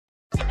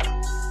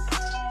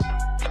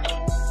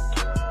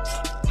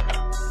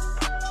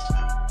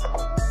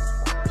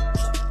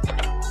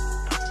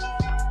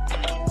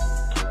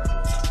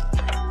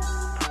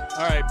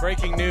right,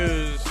 breaking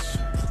news.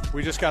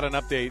 We just got an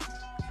update.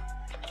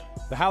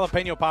 The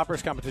Jalapeno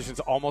Poppers competition's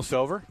almost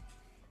over,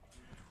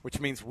 which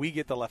means we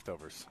get the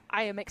leftovers.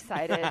 I am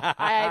excited.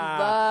 I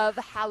love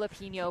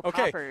jalapeno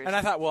poppers. And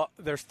I thought, well,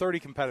 there's 30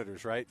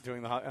 competitors, right,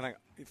 doing the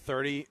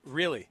 30?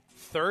 Really?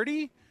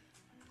 30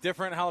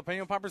 different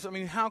jalapeno poppers? I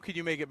mean, how could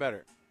you make it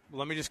better?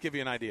 Let me just give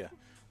you an idea.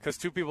 Because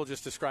two people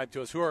just described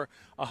to us who are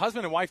a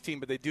husband and wife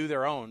team, but they do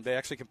their own. They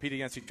actually compete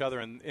against each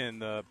other in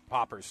the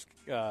poppers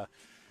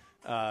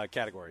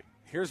category.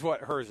 Here's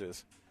what hers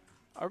is.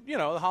 The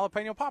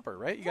jalapeno popper,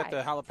 right? You got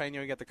the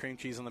jalapeno, you got the cream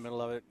cheese in the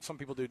middle of it. Some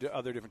people do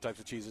other different types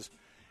of cheeses.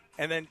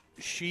 And then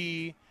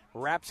she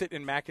wraps it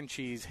in mac and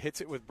cheese,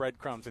 hits it with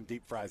breadcrumbs, and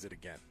deep fries it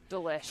again.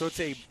 Delish. So it's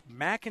a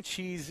mac and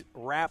cheese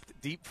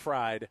wrapped, deep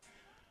fried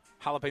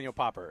jalapeno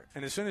popper.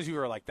 And as soon as you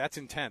were like, that's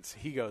intense,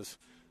 he goes,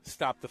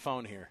 stop the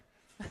phone here.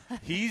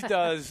 He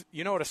does,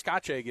 you know what a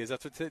Scotch egg is?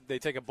 That's what they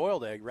take a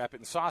boiled egg, wrap it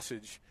in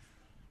sausage,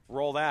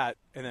 roll that,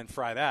 and then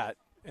fry that.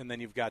 And then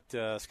you've got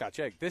Scotch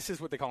egg. This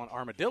is what they call an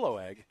armadillo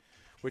egg,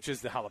 which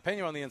is the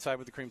jalapeno on the inside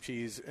with the cream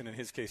cheese. And in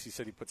his case, he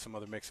said he put some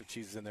other mix of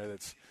cheeses in there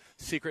that's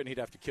secret and he'd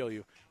have to kill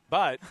you.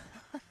 But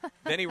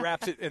then he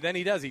wraps it, and then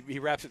he does. He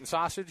wraps it in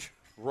sausage,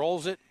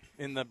 rolls it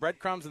in the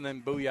breadcrumbs, and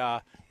then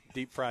booyah,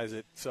 deep fries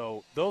it.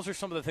 So those are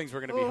some of the things we're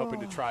going to be hoping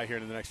to try here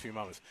in the next few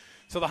moments.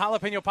 So the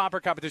jalapeno popper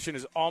competition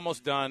is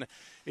almost done.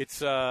 It's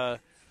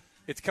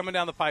coming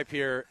down the pipe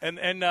here.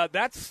 And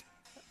that's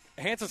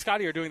Hans and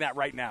Scotty are doing that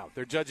right now.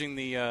 They're judging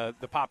the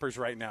poppers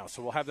right now.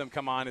 So we'll have them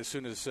come on as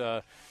soon as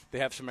they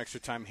have some extra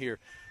time here.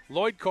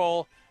 Lloyd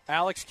Cole,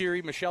 Alex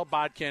Geary, Michelle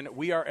Bodkin.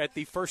 We are at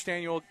the first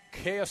annual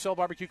KSL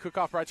Barbecue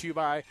Cook-Off brought to you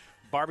by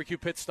Barbecue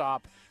Pit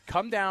Stop.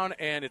 Come down,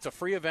 and it's a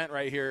free event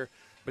right here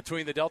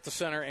between the Delta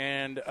Center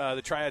and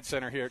the Triad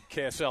Center here at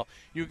KSL.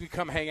 You can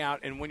come hang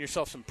out and win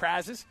yourself some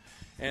prizes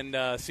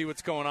and see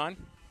what's going on.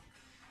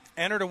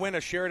 Enter to win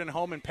a Sheridan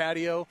Home and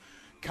Patio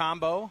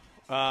combo,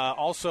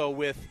 also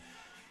with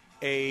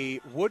a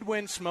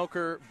Woodwind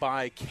Smoker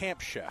by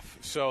Camp Chef.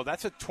 So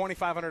that's a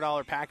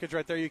 $2,500 package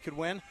right there you could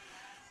win.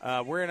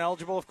 We're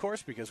ineligible, of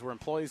course, because we're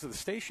employees of the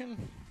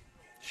station.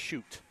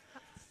 Shoot.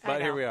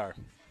 But here we are.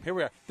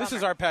 This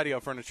is our patio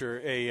furniture,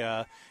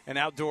 an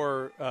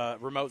outdoor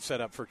remote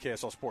setup for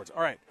KSL Sports.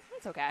 All right.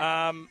 That's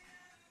okay.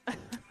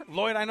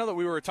 Lloyd, I know that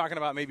we were talking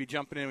about maybe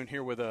jumping in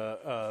here with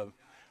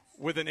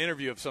with an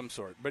interview of some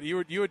sort, but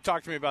you would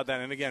talk to me about that.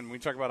 And again, we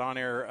talk about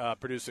on-air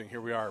producing. Here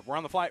we are. We're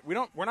on the fly. We're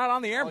not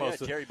on the air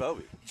most of Jerry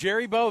Bovey.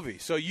 Jerry Bovey.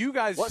 So you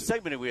guys. What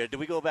segment are we at? Did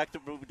we go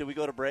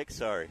to break?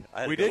 Sorry,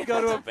 we did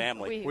go to a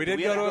family. We did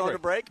go to a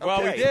break. Okay.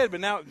 Well, we did, but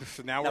now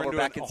we're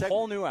back doing in a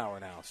whole new hour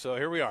now. So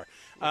here we are.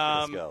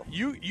 Let's go.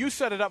 You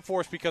set it up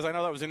for us because I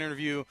know that was an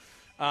interview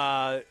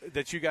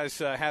that you guys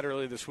had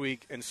earlier this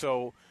week, and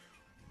so.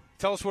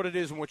 Tell us what it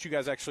is and what you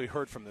guys actually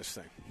heard from this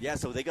thing. Yeah,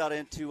 so they got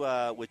into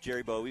with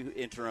Jerry Bovey,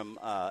 interim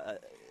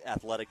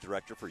athletic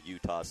director for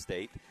Utah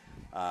State.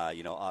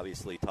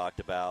 Obviously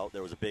talked about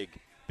there was a big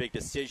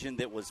decision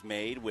that was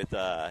made with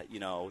the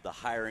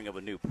hiring of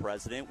a new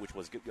president, which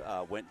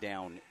went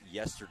down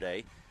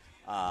yesterday.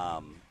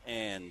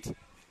 And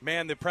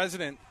man, the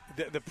president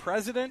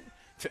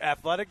to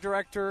athletic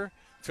director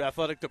to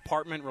athletic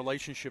department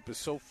relationship is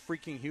so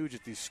freaking huge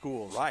at these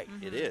schools. Right,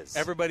 It is.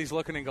 Everybody's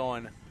looking and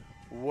going,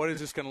 what is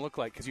this going to look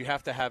like? Because you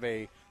have to have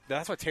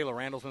that's why Taylor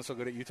Randall's been so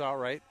good at Utah,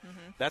 right?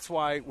 Mm-hmm. That's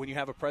why when you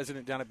have a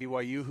president down at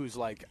BYU who's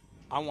like,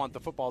 I want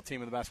the football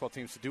team and the basketball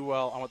teams to do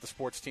well. I want the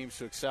sports teams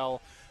to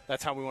excel.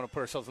 That's how we want to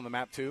put ourselves on the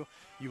map, too.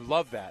 You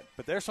love that.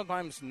 But they're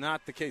sometimes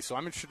not the case. So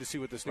I'm interested to see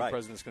what this new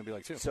president is going to be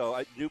like, too. So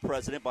a new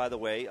president, by the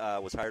way,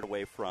 was hired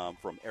away from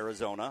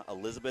Arizona.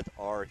 Elizabeth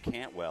R.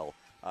 Cantwell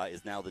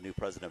is now the new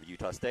president of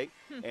Utah State.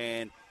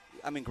 And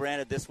I mean,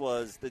 granted, this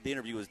was the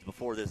interview was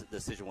before this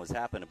decision was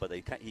happening, but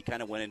he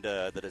kind of went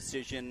into the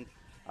decision.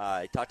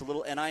 He talked a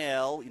little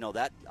NIL.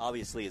 That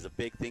obviously is a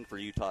big thing for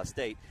Utah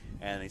State.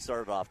 And he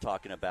started off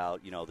talking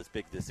about, this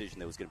big decision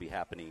that was going to be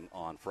happening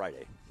on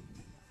Friday.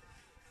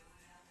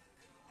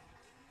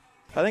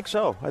 I think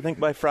so. I think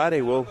by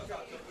Friday we'll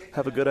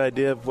have a good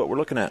idea of what we're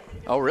looking at.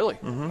 Oh, really?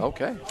 Mm-hmm.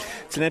 Okay.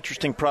 It's an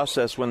interesting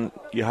process when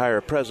you hire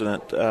a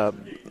president.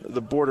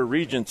 The Board of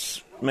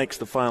Regents makes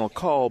the final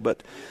call,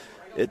 but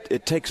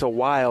it takes a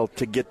while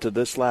to get to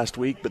this last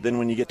week, but then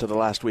when you get to the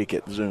last week,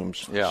 it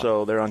zooms. Yeah.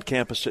 So they're on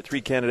campus,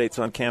 3 candidates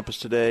on campus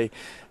today,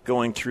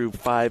 going through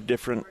 5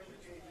 different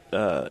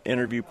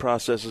interview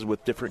processes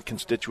with different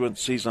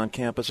constituencies on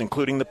campus,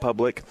 including the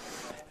public.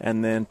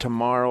 And then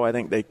tomorrow, I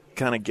think they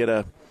kind of get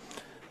a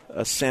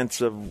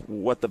sense of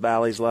what the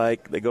valley's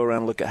like. They go around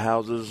and look at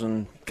houses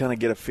and kind of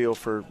get a feel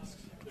for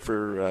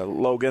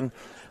Logan.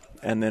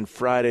 And then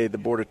Friday, the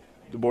Board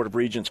of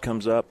Regents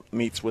comes up,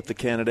 meets with the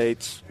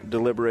candidates,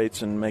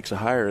 deliberates, and makes a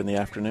hire in the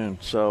afternoon.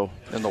 So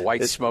and the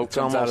white smoke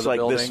comes out of the like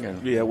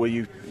building. Yeah, will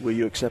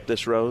you accept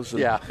this rose?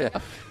 Yeah.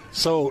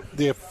 So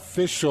the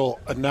official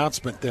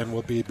announcement then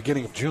will be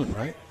beginning of June,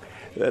 right?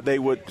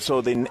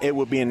 It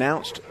would be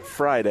announced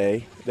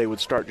Friday. They would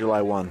start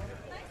July 1.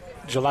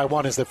 July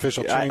 1 is the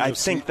official change. I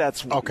think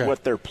that's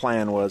what their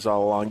plan was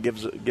all along.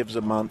 Gives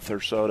a month or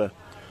so to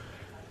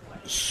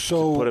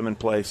So put them in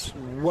place.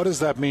 What does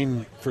that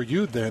mean for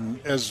you then,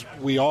 as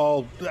we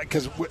all,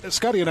 because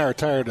Scotty and I are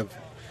tired of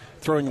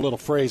throwing a little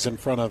phrase in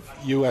front of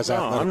you as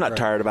athletic. I'm not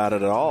tired about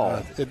it at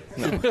all.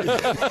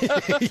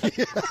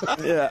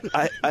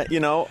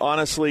 Yeah,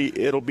 honestly,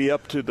 it'll be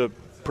up to the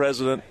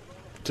president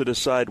to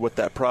decide what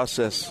that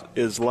process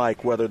is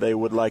like, whether they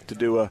would like to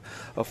do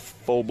a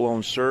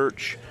full-blown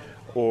search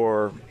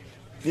or,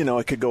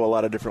 it could go a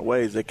lot of different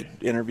ways. They could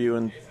interview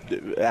and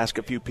ask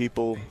a few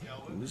people,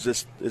 is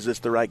this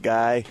the right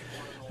guy?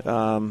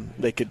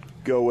 They could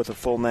go with a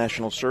full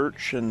national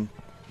search and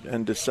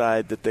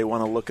decide that they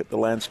want to look at the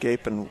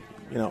landscape, and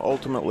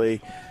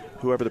ultimately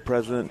whoever the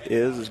president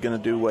is going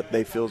to do what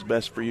they feel is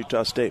best for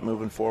Utah State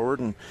moving forward.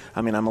 And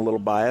I'm a little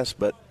biased,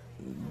 but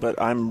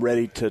I'm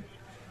ready to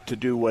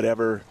do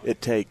whatever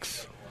it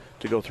takes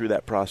to go through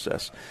that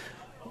process,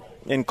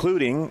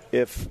 including,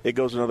 if it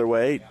goes another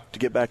way, to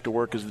get back to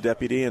work as the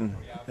deputy and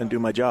do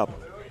my job.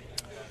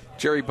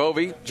 Jerry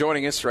Bovee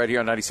joining us right here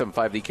on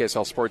 97.5, the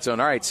KSL Sports Zone.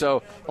 All right,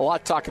 so a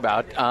lot to talk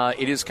about.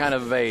 It is kind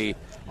of a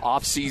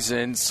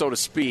off-season, so to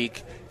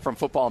speak, from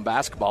football and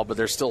basketball, but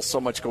there's still so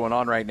much going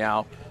on right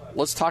now.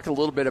 Let's talk a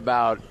little bit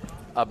about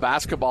a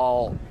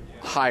basketball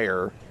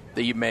hire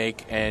that you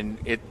make, and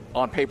it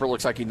on paper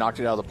looks like he knocked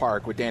it out of the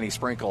park with Danny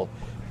Sprinkle,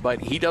 but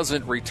he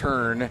doesn't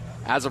return,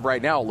 as of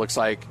right now, it looks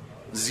like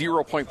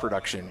 0-point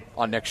production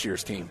on next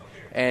year's team,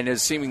 and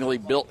has seemingly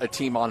built a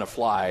team on the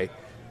fly.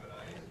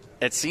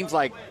 It seems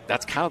like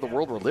that's kind of the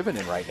world we're living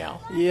in right now.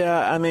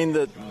 Yeah,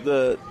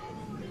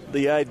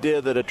 the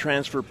idea that a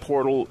transfer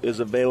portal is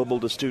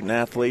available to student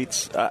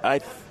athletes, I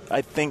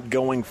think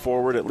going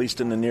forward, at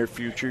least in the near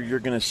future, you're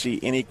going to see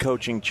any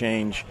coaching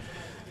change.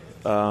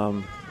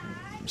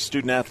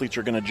 Student athletes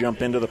are going to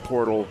jump into the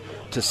portal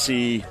to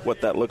see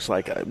what that looks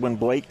like. When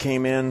Blake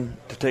came in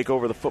to take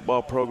over the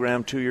football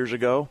program 2 years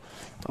ago,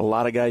 a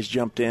lot of guys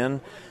jumped in,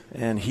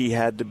 and he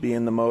had to be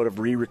in the mode of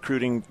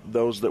re-recruiting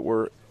those that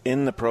were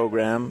in the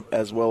program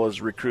as well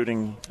as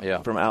recruiting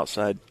from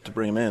outside to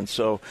bring them in.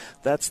 So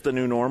that's the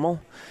new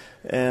normal,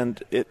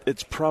 and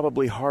it's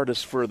probably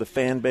hardest for the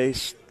fan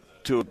base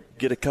to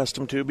get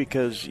accustomed to,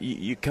 because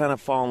you kind of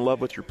fall in love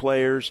with your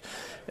players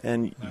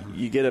and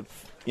you get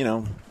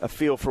a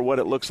feel for what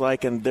it looks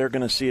like, and they're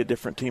going to see a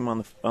different team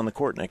on the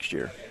court next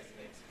year.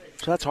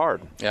 So that's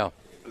hard. Yeah.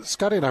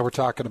 Scotty and I were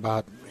talking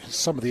about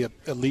some of the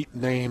elite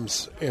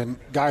names and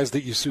guys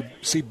that you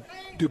see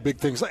do big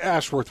things.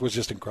 Ashworth was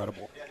just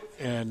incredible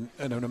and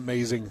an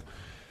amazing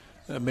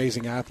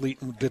athlete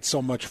and did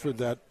so much for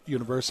that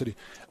university.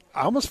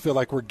 I almost feel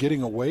like we're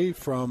getting away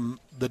from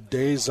the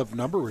days of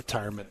number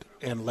retirement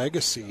and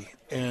legacy.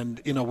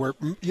 And, where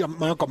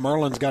my Uncle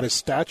Merlin's got his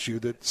statue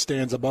that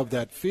stands above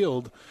that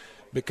field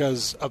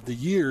because of the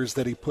years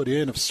that he put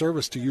in of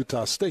service to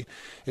Utah State.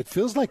 It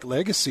feels like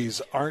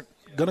legacies aren't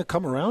going to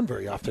come around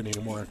very often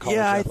anymore in college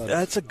athletics.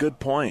 That's a good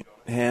point,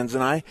 Hans.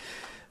 And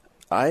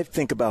I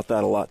think about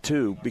that a lot,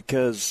 too,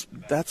 because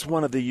that's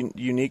one of the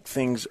unique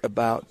things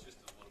about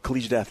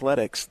collegiate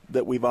athletics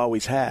that we've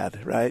always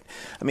had, right?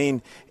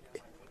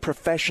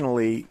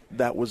 Professionally,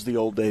 that was the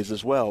old days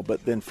as well,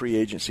 but then free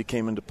agency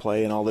came into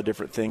play and all the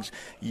different things.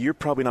 You're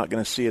probably not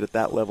going to see it at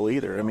that level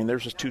either.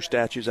 There's just 2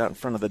 statues out in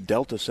front of the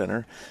Delta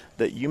Center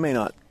that you may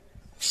not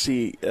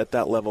see at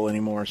that level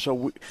anymore.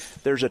 So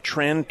there's a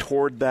trend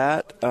toward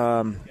that,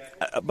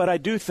 but I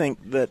do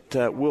think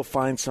that we'll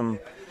find some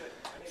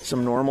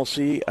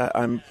normalcy.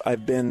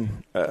 I've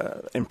been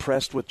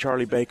impressed with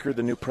Charlie Baker,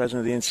 the new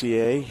president of the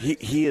NCAA.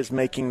 He is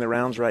making the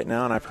rounds right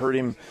now, and I've heard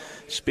him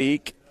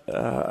speak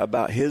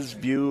about his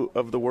view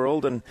of the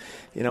world. And,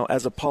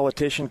 as a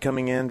politician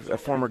coming in, a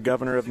former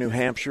governor of New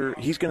Hampshire,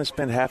 he's going to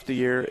spend half the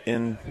year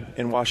in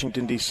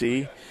Washington,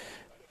 D.C.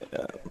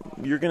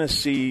 You're going to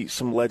see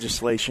some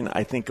legislation,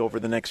 I think,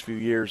 over the next few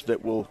years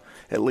that will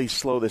at least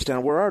slow this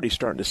down. We're already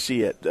starting to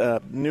see it.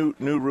 New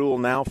rule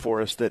now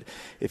for us that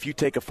if you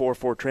take a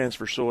 4-4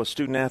 transfer, so a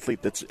student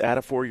athlete that's at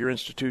a 4-year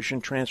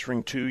institution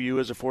transferring to you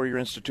as a 4-year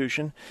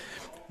institution,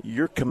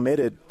 you're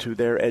committed to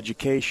their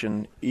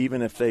education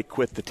even if they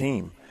quit the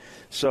team.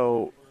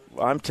 So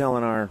I'm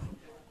telling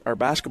our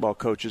basketball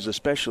coaches,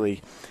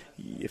 especially,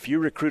 if you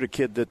recruit a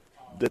kid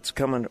that's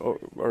coming,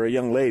 or a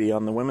young lady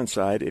on the women's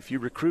side, if you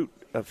recruit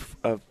a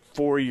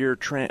 4-year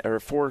or a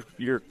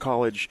 4-year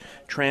college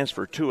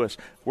transfer to us,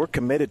 we're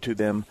committed to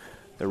them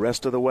the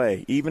rest of the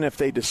way, even if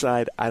they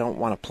decide I don't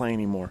want to play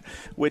anymore,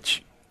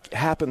 which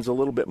happens a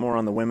little bit more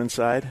on the women's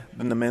side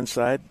than the men's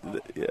side.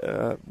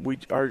 Our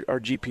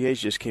GPAs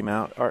just came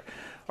out.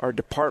 Our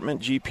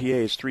department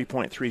GPA is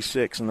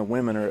 3.36, and the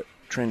women are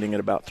trending at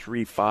about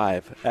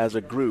 3.5 as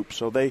a group.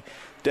 So they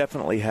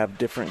definitely have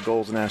different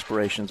goals and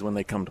aspirations when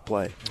they come to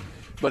play.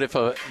 But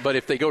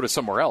if they go to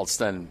somewhere else,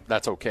 then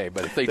that's okay.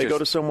 But if they go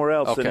to somewhere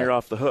else, then you're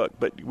off the hook.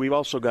 But we've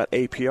also got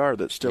APR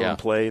that's still in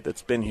play,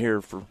 that's been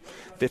here for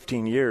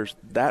 15 years.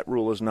 That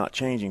rule is not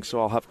changing. So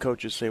I'll have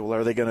coaches say, well,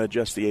 are they going to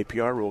adjust the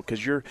APR rule?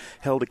 Because you're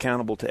held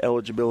accountable to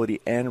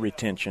eligibility and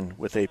retention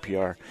with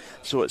APR.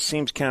 So it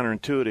seems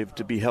counterintuitive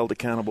to be held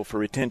accountable for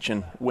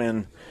retention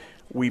when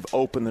we've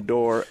opened the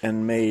door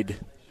and made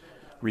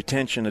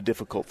retention a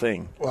difficult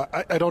thing. Well,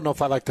 I don't know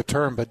if I like the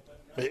term, but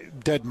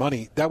dead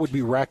money, that would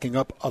be racking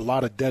up a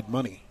lot of dead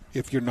money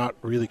if you're not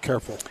really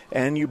careful.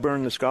 And you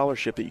burn the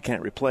scholarship that you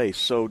can't replace.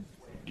 So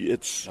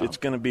it's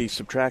going to be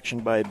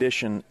subtraction by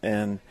addition,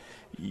 and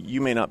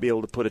you may not be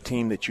able to put a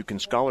team that you can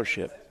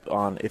scholarship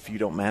on if you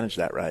don't manage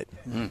that right.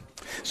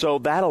 So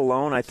that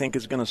alone, I think,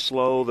 is going to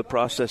slow the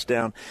process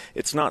down.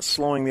 It's not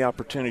slowing the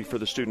opportunity for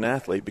the student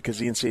athlete because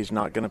the NCAA is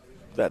not going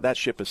to, that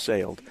ship has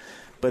sailed.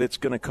 But it's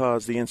going to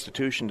cause the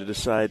institution to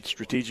decide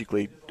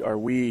strategically, are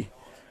we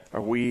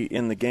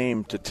in the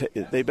game?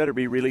 They better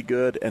be really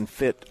good and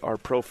fit our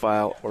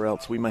profile, or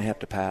else we may have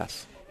to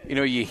pass. You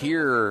know, you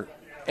hear,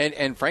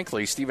 and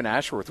frankly, Stephen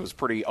Ashworth was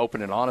pretty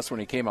open and honest when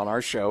he came on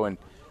our show and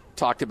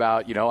talked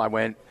about,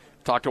 I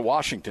talked to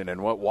Washington,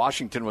 and what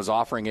Washington was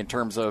offering in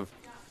terms of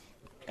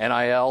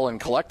NIL and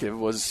collective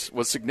was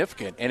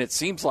significant. And it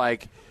seems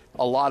like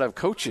a lot of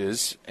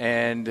coaches,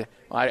 and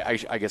I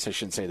guess I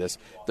shouldn't say this,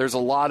 there's a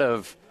lot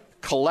of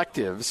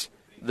collectives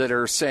that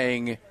are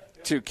saying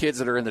to kids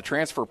that are in the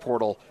transfer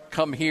portal,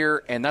 come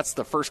here, and that's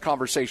the first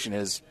conversation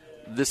is,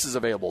 this is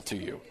available to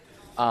you.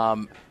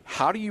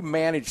 How do you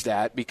manage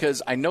that?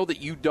 Because I know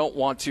that you don't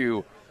want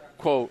to,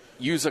 quote,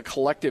 use a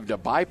collective to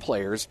buy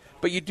players,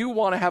 but you do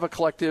want to have a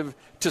collective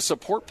to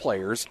support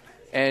players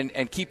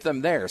and keep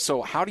them there.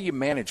 So how do you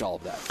manage all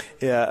of that?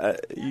 Yeah,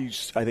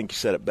 I think you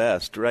said it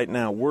best. Right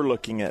now we're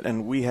looking at,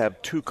 and we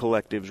have 2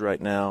 collectives right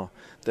now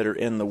that are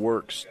in the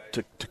works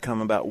to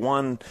come about.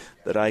 One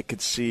that I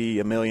could see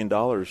 $1 million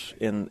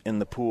in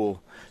the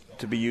pool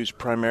to be used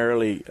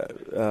primarily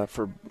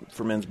for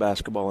men's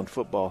basketball and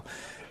football.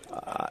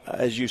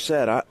 As you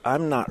said,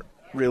 I'm not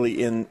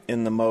really in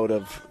the mode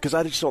of, because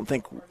I just don't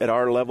think at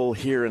our level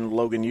here in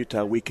Logan,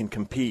 Utah, we can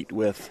compete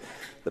with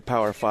the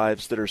Power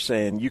Fives that are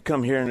saying, you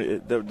come here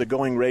and the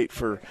going rate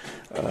for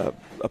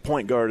a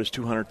point guard is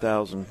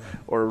 $200,000,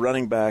 or a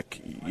running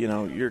back,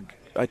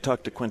 I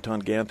talked to Quinton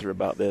Ganther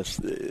about this.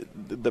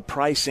 The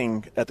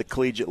pricing at the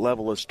collegiate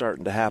level is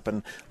starting to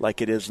happen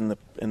like it is in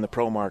the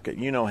pro market.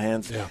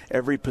 Hans,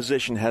 every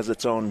position has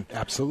its own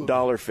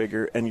dollar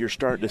figure, and you're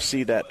starting to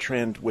see that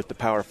trend with the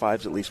Power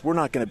Fives at least. We're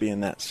not going to be in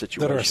that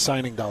situation. That are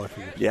assigning dollar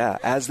figures. Yeah,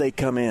 as they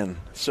come in.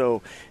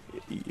 So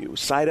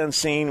sight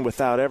unseen,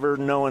 without ever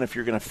knowing if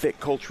you're going to fit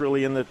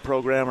culturally in the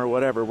program or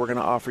whatever, we're going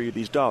to offer you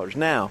these dollars.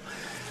 Now,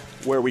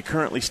 where we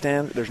currently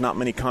stand, there's not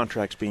many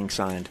contracts being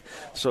signed.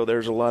 So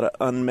there's a lot of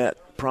unmet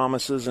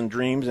promises and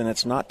dreams, and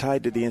it's not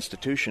tied to the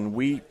institution.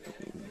 We're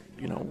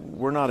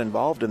not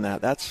involved in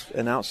that. That's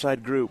an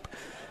outside group,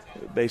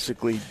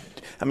 basically.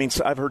 I mean,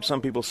 I've heard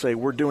some people say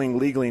we're doing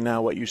legally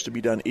now what used to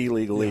be done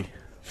illegally.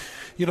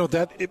 Yeah.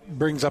 That it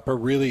brings up a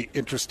really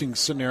interesting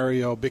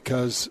scenario,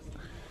 because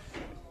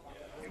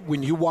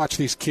when you watch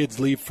these kids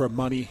leave for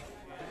money,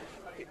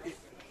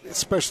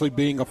 especially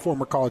being a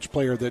former college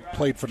player that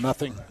played for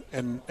nothing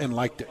and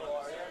liked it,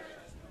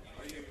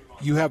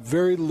 you have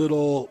very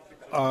little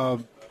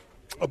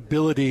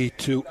ability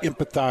to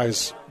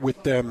empathize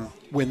with them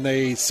when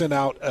they send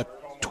out a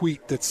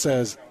tweet that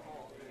says,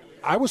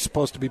 I was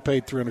supposed to be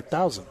paid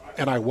 $300,000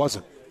 and I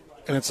wasn't.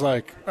 And it's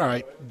like, all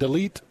right,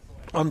 delete,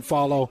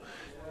 unfollow,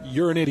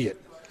 you're an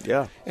idiot.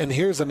 Yeah. And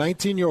here's a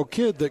 19-year-old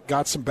kid that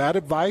got some bad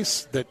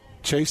advice, that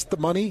chased the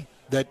money,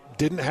 that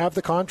didn't have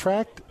the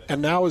contract,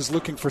 and now is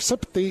looking for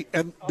sympathy,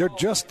 and there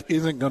just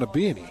isn't going to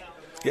be any.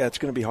 Yeah, it's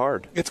going to be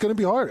hard. It's going to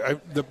be hard.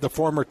 The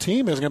former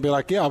team is going to be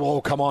like, yeah,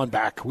 well, come on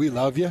back. We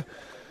love you.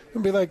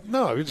 And be like,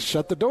 no, you just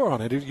shut the door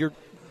on it.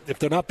 If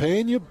they're not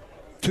paying you,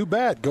 too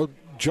bad. Go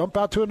jump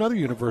out to another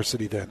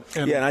university then.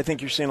 And I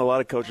think you're seeing a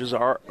lot of coaches,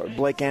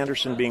 Blake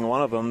Anderson being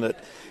one of them,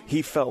 that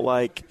he felt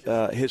like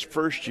his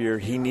first year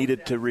he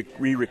needed to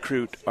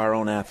re-recruit our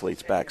own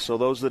athletes back. So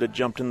those that had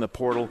jumped in the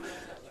portal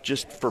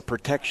just for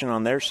protection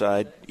on their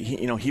side,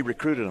 he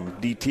recruited them.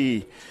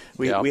 DT,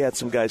 we had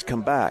some guys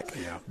come back.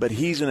 Yeah. But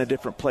he's in a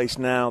different place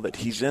now that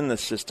he's in the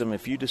system.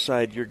 If you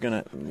decide you're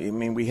going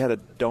to – we had a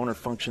donor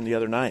function the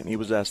other night, and he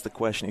was asked the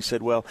question. He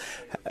said, well,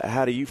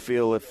 how do you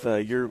feel if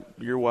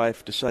your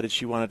wife decided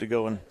she wanted to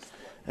go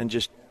and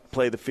just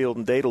play the field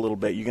and date a little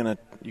bit? You gonna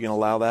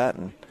allow that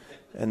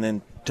and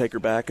then take her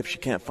back if she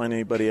can't find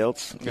anybody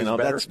else?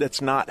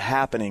 That's not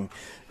happening.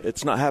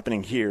 It's not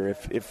happening here.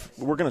 If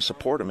we're going to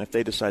support them if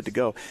they decide to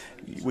go.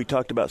 We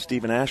talked about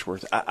Stephen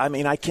Ashworth.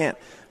 I can't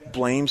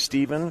blame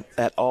Stephen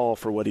at all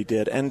for what he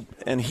did, and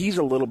he's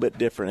a little bit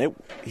different.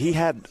 He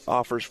had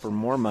offers for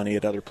more money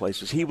at other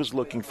places. He was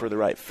looking for the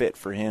right fit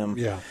for him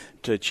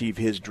to achieve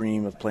his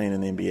dream of playing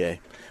in the NBA.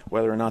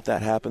 Whether or not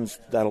that happens,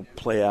 that'll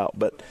play out.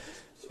 But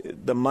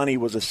the money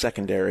was a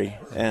secondary,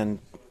 and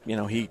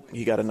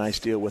he got a nice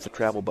deal with a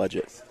travel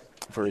budget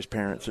for his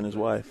parents and his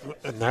wife.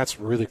 And that's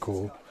really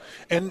cool.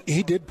 And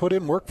he did put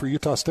in work for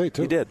Utah State,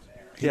 too. He did.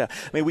 Yeah.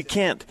 We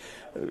can't,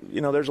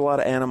 there's a lot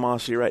of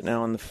animosity right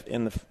now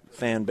in the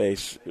fan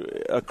base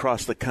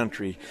across the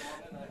country.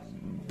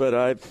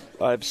 But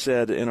I've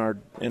said in our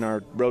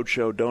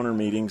roadshow donor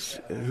meetings,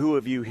 who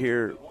of you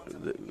here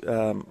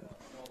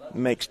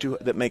makes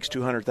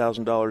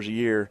 $200,000 a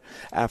year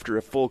after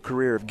a full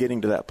career of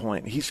getting to that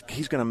point. He's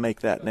going to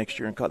make that next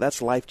year in college.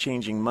 That's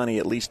life-changing money,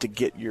 at least to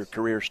get your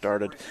career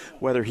started.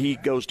 Whether he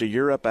goes to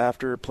Europe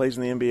after, plays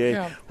in the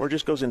NBA, or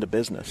just goes into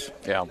business.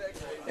 Yeah.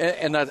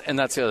 And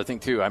that's the other thing,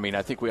 too. I mean,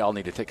 I think we all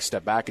need to take a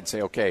step back and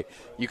say, okay,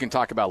 you can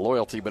talk about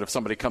loyalty, but if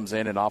somebody comes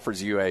in and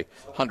offers you a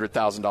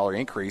 $100,000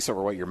 increase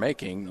over what you're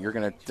making, you're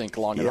going to think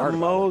long and hard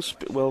about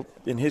it. Well,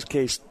 in his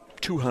case,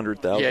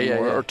 $200,000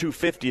 more, or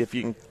 $250 if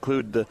you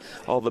include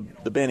all the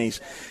bennies.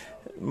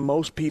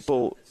 Most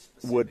people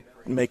would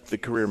make the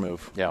career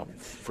move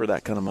for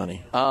that kind of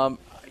money.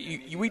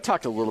 We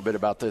talked a little bit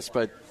about this,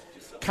 but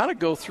kind of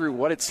go through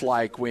what it's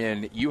like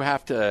when you've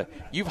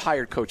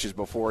hired coaches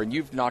before and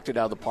you've knocked it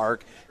out of the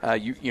park.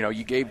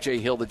 You gave Jay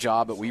Hill the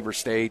job at Weber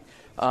State,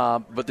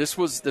 but this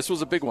was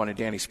a big one in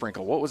Danny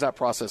Sprinkle. What was that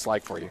process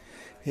like for you?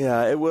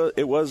 Yeah, it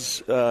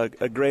was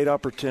a great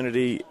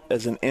opportunity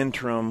as an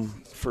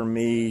interim for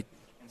me,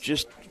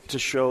 just to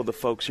show the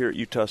folks here at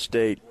Utah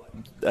State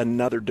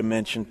another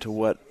dimension to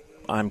what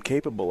I'm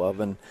capable of.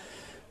 And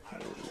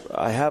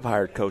I have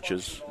hired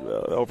coaches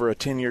over a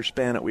 10-year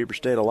span at Weber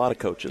State, a lot of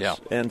coaches,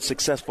 and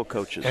successful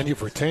coaches. And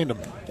you've retained them.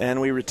 And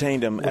we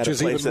retained them at a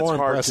place that's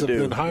hard to do.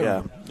 Than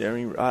hiring. Yeah. I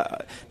mean,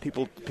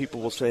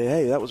 people will say,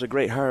 hey, that was a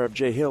great hire of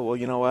Jay Hill. Well,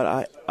 you know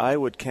what? I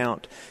would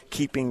count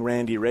keeping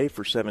Randy Ray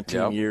for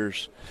 17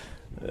 years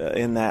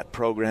in that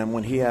program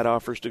when he had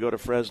offers to go to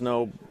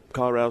Fresno,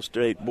 Colorado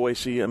State,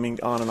 Boise, I mean,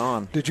 on and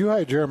on. Did you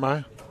hire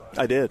Jeremiah?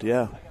 I did,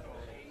 yeah.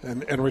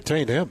 And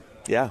retained him?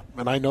 Yeah.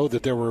 And I know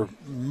that there were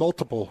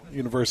multiple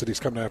universities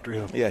coming after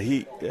him. Yeah,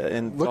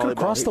 and look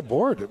across the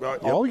board,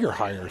 all your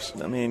hires.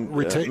 I mean,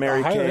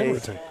 Mary Kay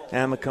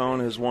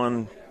Amicone has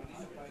won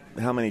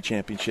how many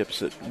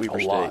championships at Weber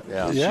State? Lot,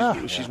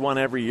 yeah. She's won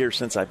every year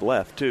since I've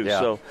left, too. Yeah.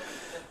 So,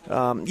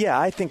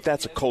 I think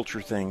that's a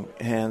culture thing,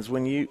 Hans.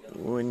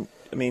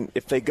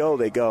 If they go,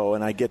 they go,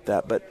 and I get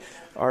that. But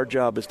our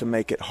job is to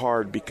make it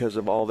hard because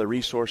of all the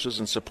resources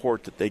and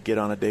support that they get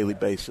on a daily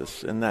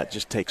basis. And that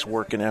just takes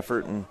work and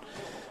effort and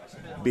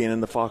being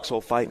in the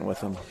foxhole fighting with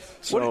them.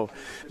 So,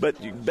 but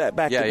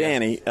back to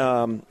Danny,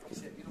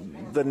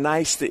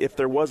 if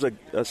there was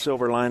a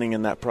silver lining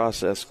in that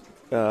process,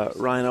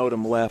 Ryan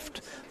Odom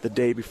left the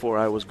day before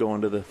I was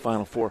going to the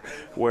Final Four,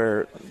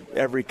 where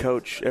every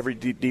coach, every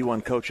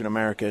D1 coach in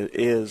America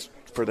is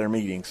for their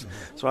meetings.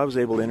 Mm-hmm. So I was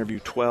able to interview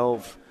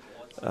 12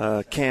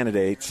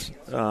 candidates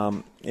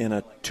in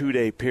a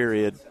 2-day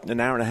period, an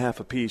hour and a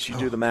half apiece. You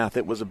do the math.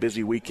 It was a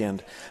busy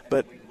weekend.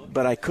 But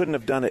I couldn't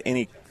have done it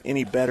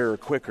any better or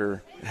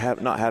quicker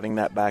not having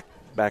that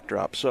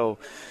backdrop. So,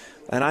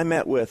 and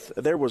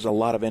there was a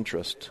lot of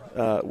interest.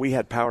 We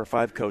had Power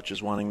 5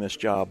 coaches wanting this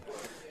job.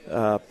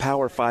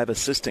 Power 5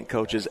 assistant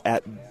coaches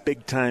at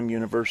big-time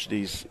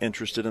universities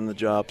interested in the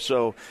job.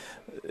 So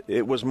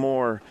it was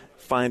more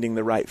finding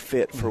the right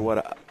fit for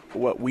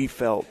what we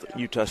felt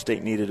Utah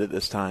State needed at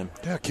this time.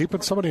 Yeah,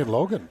 keeping somebody in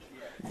Logan.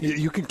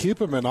 You can keep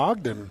them in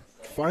Ogden.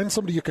 Find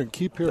somebody you can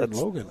keep here in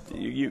Logan.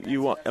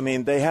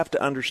 They have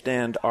to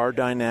understand our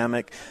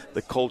dynamic,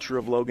 the culture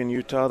of Logan,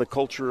 Utah, the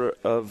culture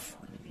of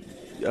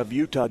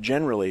Utah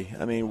generally.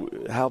 I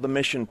mean, how the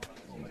mission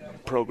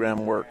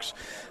program works,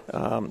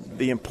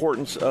 the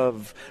importance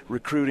of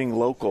recruiting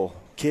local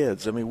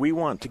kids. I mean, we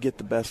want to get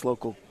the best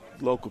local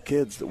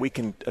kids that we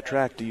can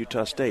attract to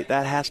Utah State.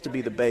 That has to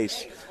be the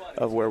base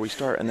of where we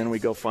start, and then we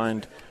go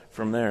find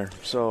from there.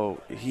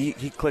 So he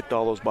clicked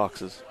all those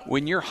boxes.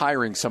 When you're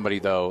hiring somebody,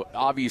 though,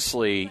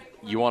 obviously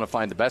you want to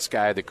find the best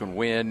guy that can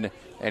win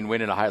and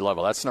win at a high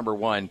level. That's number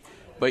one.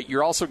 But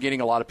you're also getting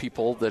a lot of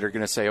people that are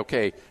going to say,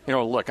 okay,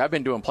 look, I've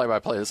been doing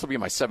play-by-play. This will be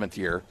my 7th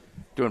year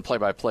doing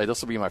play-by-play. This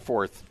will be my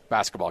 4th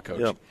basketball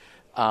coach.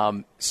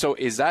 Yep. So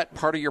is that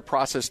part of your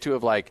process, too,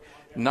 of like,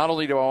 not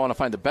only do I want to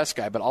find the best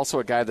guy, but also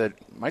a guy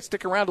that might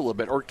stick around a little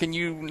bit? Or can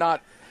you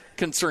not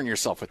concern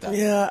yourself with that?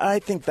 Yeah, I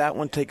think that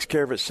one takes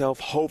care of itself,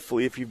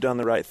 hopefully, if you've done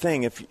the right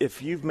thing.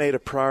 If you've made a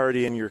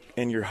priority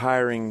in your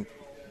hiring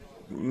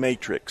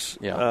matrix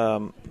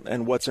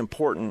and what's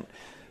important,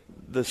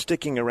 the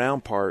sticking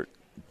around part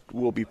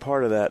will be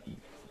part of that,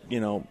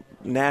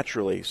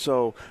 naturally.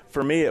 So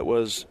for me it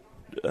was,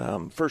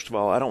 first of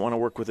all, I don't want to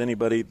work with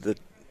anybody that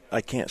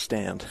I can't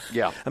stand.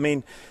 Yeah. I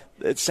mean,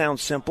 it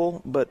sounds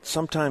simple, but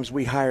sometimes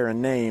we hire a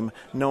name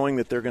knowing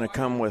that they're going to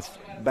come with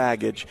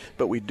baggage,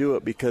 but we do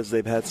it because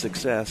they've had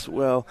success.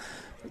 Well,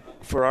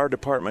 for our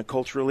department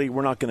culturally,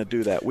 we're not going to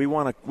do that. We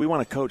want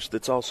a coach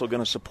that's also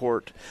going to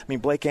support. I mean,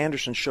 Blake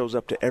Anderson shows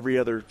up to every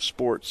other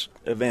sports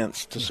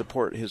events to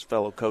support his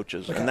fellow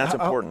coaches, and that's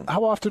important.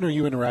 How often are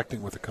you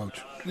interacting with a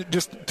coach?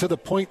 Just to the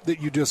point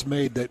that you just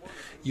made, that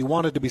you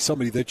wanted to be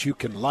somebody that you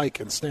can like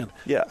and stand.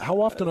 Yeah.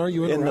 How often are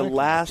you interacting? In the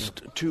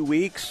last 2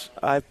 weeks,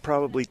 I've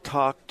probably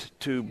talked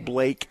to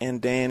Blake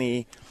and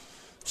Danny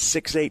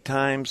 6-8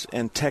 times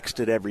and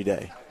texted every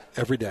day.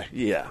 Every day?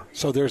 Yeah.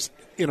 So there's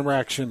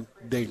interaction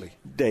daily?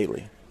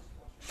 Daily.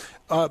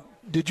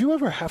 Did you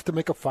ever have to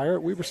make a fire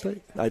at Weber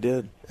State? I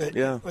did,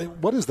 yeah.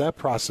 What is that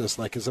process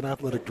like as an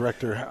athletic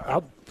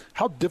director?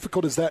 How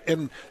difficult is that?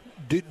 And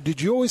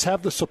did you always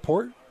have the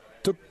support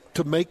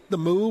to make the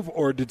move,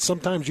 or did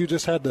sometimes you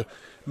just had to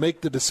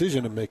make the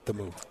decision to make the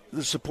move?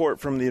 The support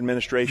from the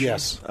administration.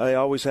 Yes. I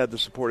always had the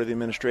support of the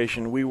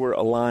administration. We were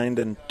aligned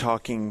and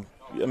talking.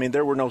 I mean,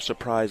 there were no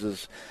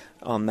surprises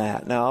on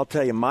that. Now, I'll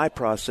tell you, my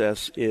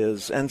process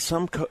is, and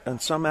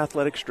some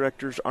athletics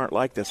directors aren't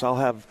like this. I'll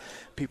have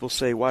people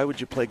say, why would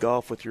you play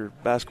golf with your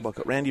basketball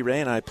coach? Randy Ray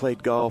and I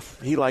played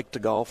golf. He liked to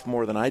golf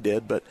more than I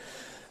did, but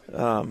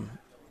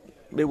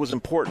it was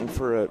important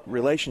for a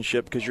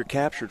relationship because you're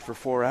captured for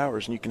 4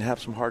 hours and you can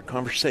have some hard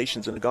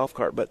conversations in a golf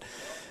cart. But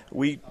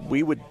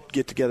we would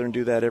get together and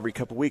do that every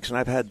couple of weeks. And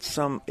I've had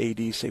some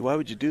AD say, why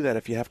would you do that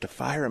if you have to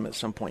fire him at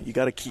some point? You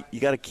got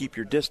to keep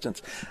your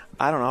distance.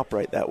 I don't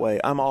operate that way.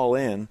 I'm all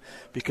in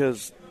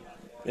because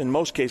in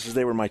most cases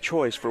they were my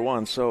choice for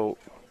one. So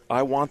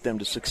I want them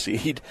to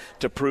succeed,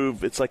 to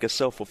prove it's like a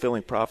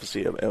self-fulfilling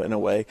prophecy in a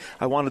way.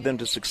 I wanted them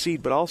to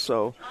succeed, but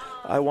also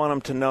I want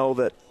them to know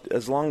that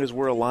as long as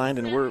we're aligned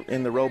and we're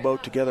in the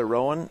rowboat together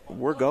rowing,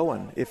 we're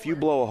going. If you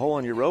blow a hole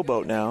in your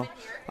rowboat now,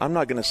 I'm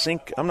not going to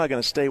sink. I'm not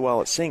going to stay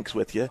while it sinks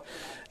with you.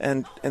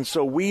 And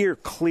so we are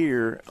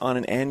clear on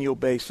an annual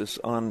basis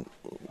on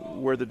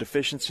where the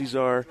deficiencies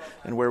are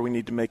and where we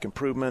need to make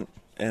improvement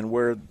and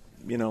where,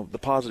 the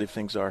positive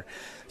things are.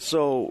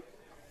 So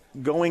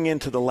going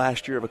into the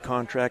last year of a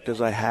contract, as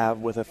I have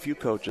with a few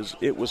coaches,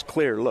 it was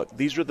clear, look,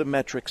 these are the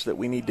metrics that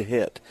we need to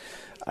hit.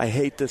 I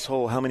hate this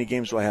whole how many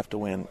games do I have to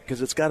win,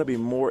 because it's got to be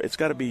more. It's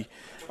got to be,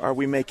 are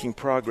we making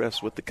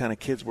progress with the kind of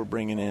kids we're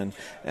bringing in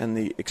and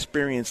the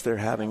experience they're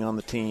having on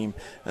the team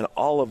and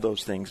all of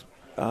those things.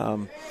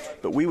 But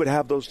we would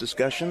have those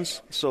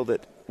discussions so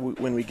that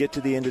when we get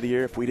to the end of the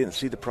year, if we didn't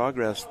see the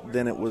progress,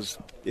 then it was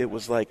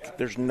like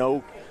there's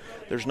no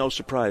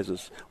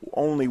surprises.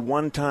 Only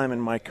one time in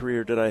my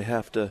career did I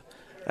have to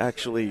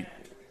actually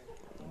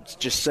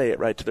just say it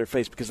right to their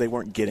face because they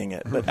weren't getting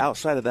it. But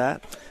outside of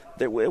that,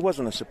 it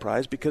wasn't a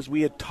surprise because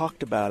we had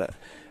talked about it.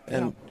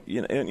 And,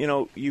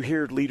 you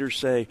hear leaders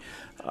say,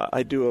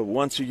 I do a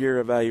once-a-year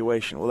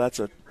evaluation. Well, that's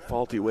a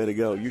faulty way to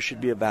go. You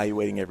should be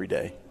evaluating every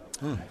day.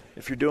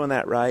 If you're doing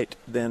that right,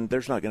 then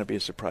there's not going to be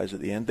a surprise at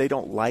the end. They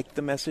don't like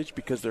the message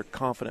because they're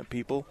confident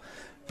people,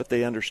 but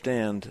they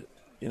understand,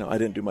 I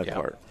didn't do my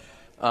part.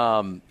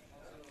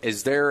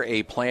 Is there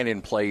a plan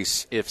in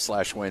place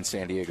if/when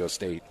San Diego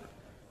State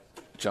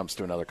jumps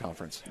to another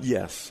conference?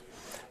 Yes.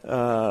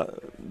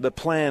 The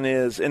plan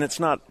is, and it's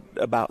not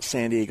about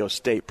San Diego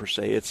State per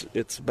se,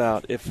 it's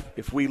about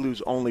if we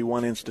lose only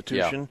one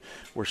institution,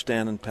 we're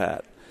standing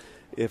pat.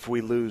 If we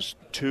lose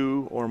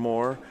two or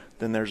more,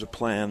 then there's a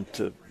plan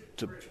to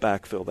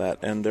backfill that.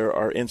 And there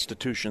are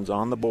institutions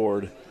on the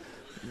board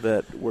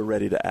that we're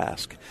ready to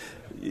ask.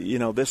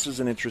 This is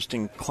an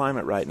interesting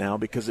climate right now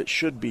because it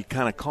should be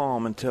kind of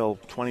calm until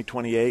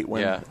 2028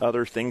 when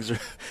other things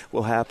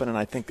will happen, and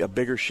I think a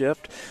bigger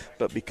shift.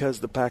 But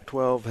because the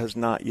Pac-12 has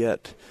not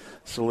yet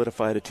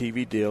solidified a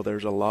TV deal,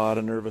 there's a lot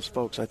of nervous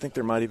folks. I think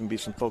there might even be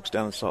some folks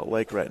down in Salt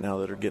Lake right now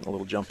that are getting a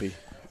little jumpy.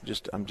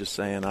 I'm just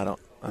saying, I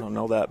don't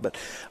know that. But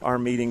our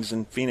meetings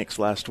in Phoenix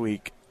last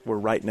week were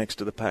right next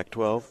to the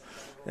Pac-12,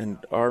 and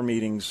our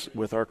meetings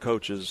with our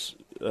coaches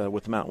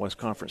with the Mountain West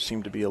Conference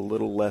seemed to be a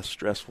little less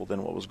stressful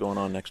than what was going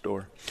on next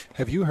door.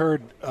 Have you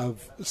heard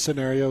of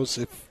scenarios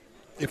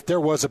if there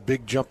was a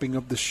big jumping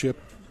of the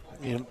ship,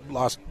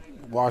 lost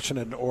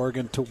Washington and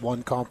Oregon to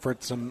one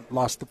conference and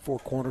lost the four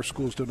corner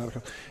schools to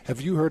another?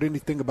 Have you heard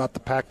anything about the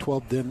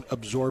Pac-12 then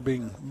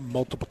absorbing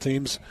multiple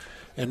teams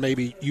and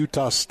maybe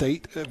Utah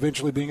State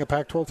eventually being a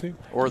Pac-12 team?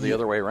 Or the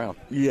other way around?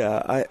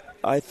 Yeah,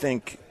 I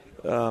think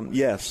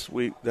yes,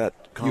 that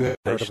you have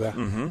heard of that?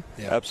 Mm-hmm.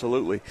 Yeah.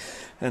 Absolutely.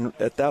 And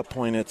at that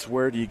point, it's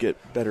where do you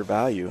get better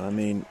value? I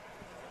mean,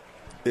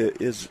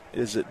 is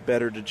it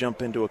better to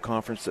jump into a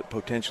conference that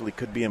potentially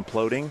could be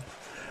imploding,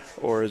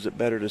 or is it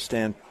better to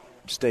stay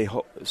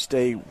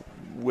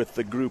with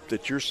the group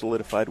that you're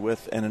solidified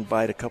with and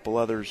invite a couple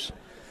others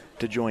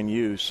to join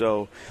you?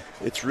 So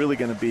it's really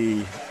going to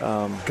be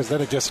because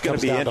then it just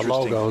comes down to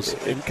logos.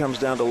 It comes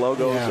down to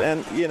logos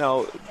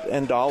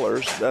and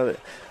dollars. The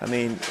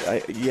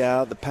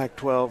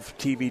Pac-12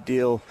 TV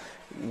deal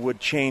would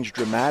change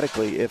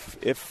dramatically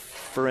if,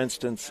 for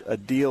instance, a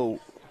deal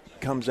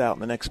comes out in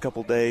the next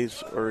couple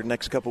days or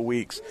next couple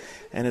weeks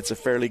and it's a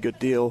fairly good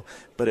deal,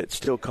 but it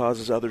still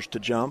causes others to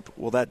jump.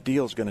 Well, that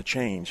deal's going to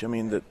change. I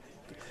mean,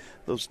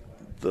 those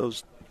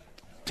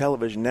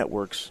television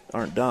networks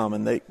aren't dumb,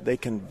 and they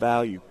can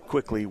value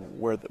quickly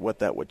what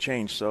that would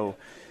change. So,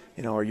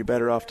 are you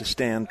better off to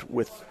stand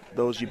with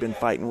those you've been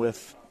fighting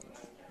with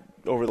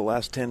over the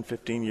last 10,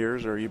 15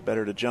 years, or are you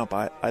better to jump?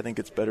 I think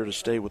it's better to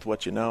stay with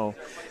what you know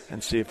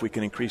and see if we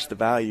can increase the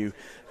value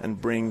and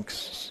bring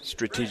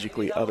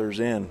strategically others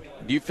in.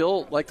 Do you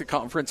feel like the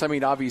conference,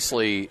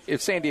 obviously,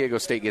 if San Diego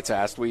State gets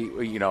asked,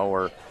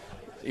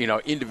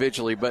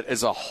 individually, but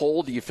as a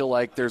whole, do you feel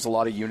like there's a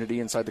lot of unity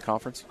inside the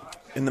conference?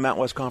 In the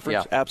Mountain West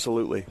Conference? Yeah.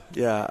 Absolutely.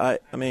 Yeah,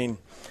 I mean,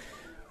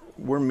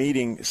 we're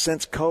meeting,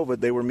 since COVID,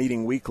 they were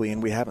meeting weekly,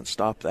 and we haven't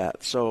stopped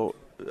that. So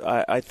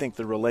I think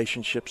the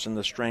relationships and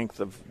the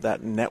strength of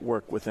that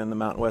network within the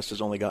Mountain West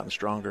has only gotten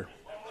stronger.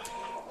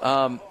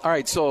 All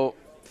right, so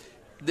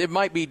it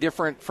might be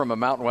different from a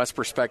Mountain West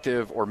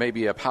perspective or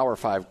maybe a Power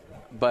 5,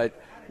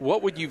 but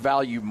what would you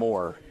value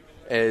more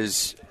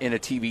as in a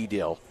TV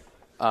deal?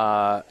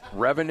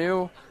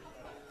 Revenue?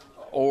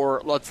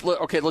 Or let's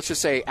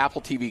just say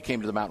Apple TV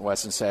came to the Mountain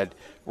West and said,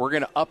 we're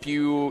going to up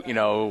you,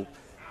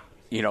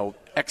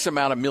 X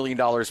amount of $1 million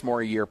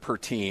more a year per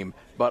team,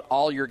 but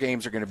all your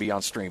games are going to be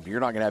on stream. You're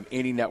not going to have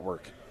any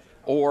network.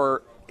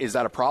 Or is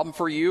that a problem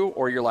for you?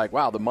 Or you're like,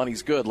 wow, the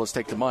money's good, let's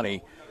take the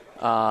money.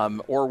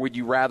 Or would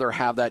you rather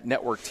have that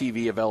network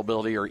TV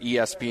availability or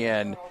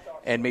ESPN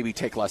and maybe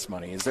take less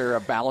money? Is there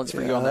a balance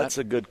for you on that? That's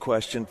a good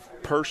question.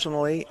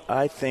 Personally,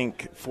 I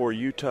think for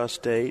Utah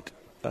State,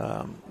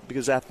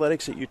 because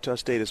athletics at Utah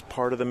State is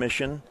part of the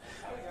mission.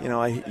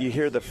 You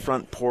hear the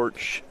front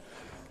porch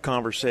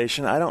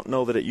conversation. I don't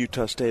know that at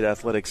Utah State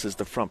athletics is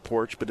the front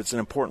porch, but it's an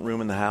important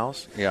room in the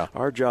house. Yeah.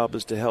 Our job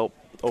is to help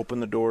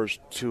open the doors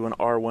to an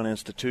R1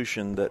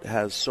 institution that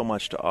has so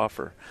much to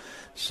offer.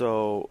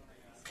 So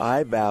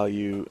I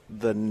value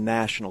the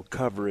national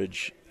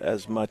coverage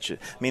as much. I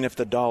mean, if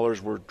the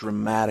dollars were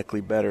dramatically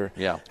better,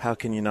 how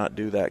can you not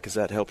do that? Because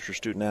that helps your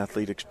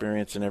student-athlete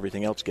experience and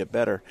everything else get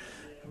better.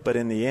 But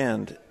in the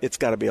end, it's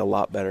got to be a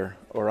lot better,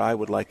 or I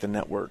would like the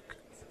network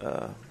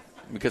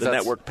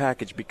network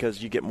package,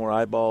 because you get more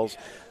eyeballs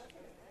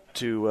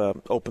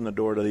to open the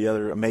door to the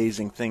other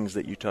amazing things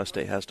that Utah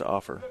State has to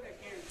offer.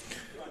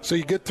 So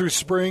you get through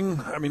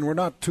spring. I mean, we're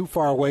not too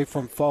far away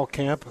from fall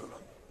camp.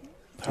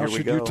 How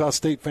should Utah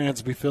State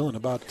fans be feeling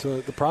about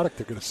the product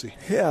they're going to see?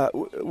 Yeah,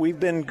 we've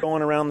been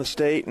going around the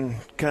state and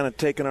kind of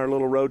taking our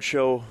little road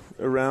show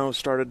around.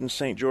 Started in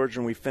St. George,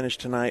 and we finished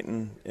tonight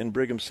in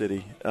Brigham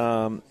City.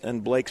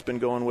 And Blake's been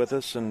going with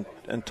us and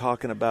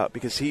talking about,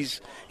 because he's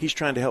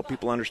trying to help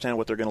people understand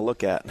what they're going to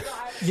look at.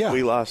 Yeah.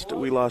 We lost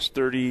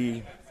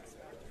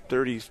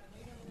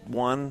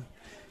 31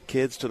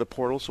 kids to the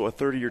portal, so a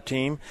 30-year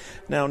team.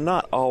 Now,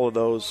 not all of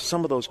those.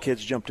 Some of those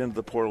kids jumped into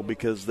the portal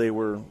because they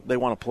want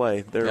to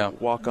play. They're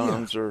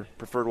walk-ons or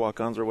preferred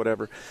walk-ons or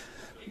whatever.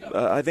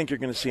 I think you're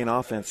going to see an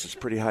offense that's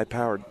pretty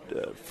high-powered.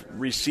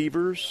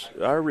 Receivers,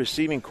 our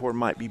receiving core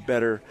might be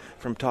better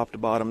from top to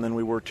bottom than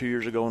we were 2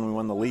 years ago when we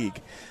won the league.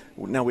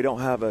 Now, we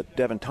don't have a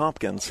Devin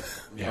Tompkins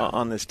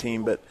on this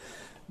team, but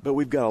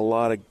we've got a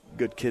lot of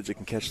good kids that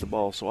can catch the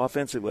ball. So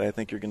offensively, I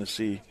think you're going to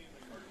see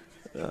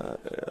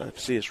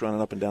us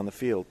running up and down the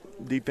field.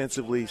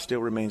 Defensively, still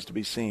remains to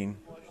be seen,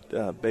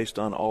 based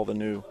on all the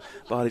new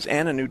bodies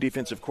and a new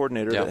defensive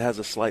coordinator that has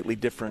a slightly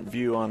different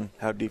view on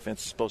how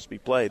defense is supposed to be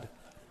played.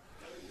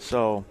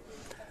 So,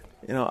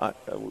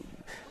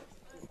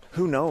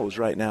 who knows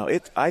right now?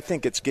 I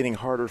think it's getting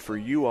harder for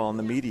you all in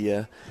the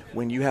media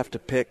when you have to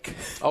pick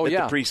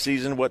the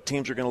preseason what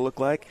teams are going to look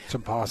like. It's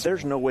impossible.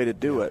 There's no way to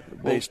do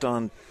it based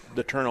on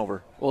the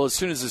turnover. Well, as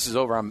soon as this is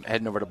over, I'm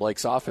heading over to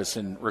Blake's office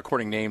and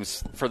recording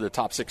names for the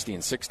top 60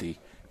 and 60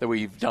 that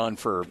we've done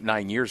for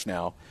 9 years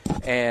now.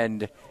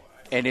 And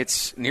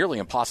it's nearly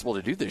impossible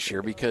to do this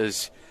year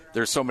because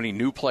there's so many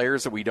new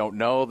players that we don't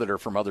know that are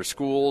from other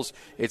schools.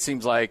 It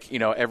seems like,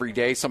 every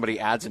day somebody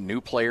adds a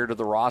new player to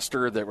the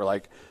roster that we're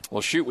like,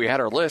 well, shoot, we had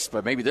our list,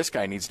 but maybe this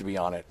guy needs to be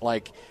on it.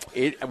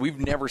 We've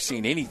never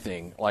seen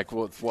anything like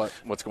what's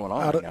going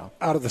on right now.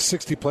 Out of the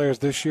 60 players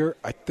this year,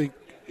 I think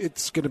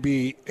it's going to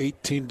be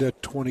 18 to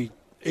 20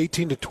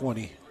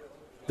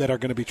 that are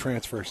going to be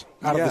transfers.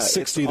 Out of the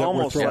 60 that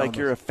almost we're like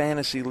you're a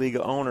fantasy league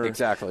owner,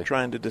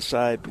 trying to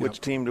decide which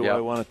team do I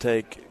want to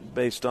take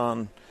based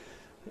on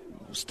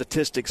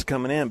statistics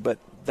coming in, but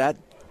that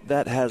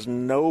has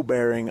no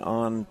bearing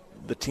on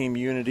the team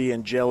unity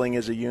and gelling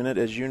as a unit.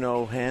 As you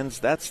know, Hans,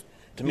 that's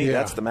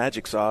the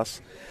magic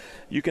sauce.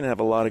 You can have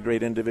a lot of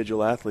great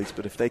individual athletes,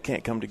 but if they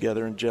can't come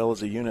together and gel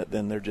as a unit,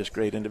 then they're just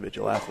great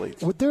individual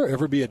athletes. Would there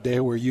ever be a day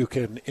where you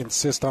can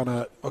insist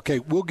on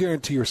we'll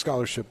guarantee your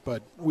scholarship,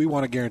 but we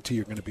want to guarantee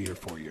you're going to be here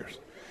 4 years?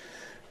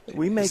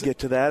 We may get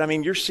to that. I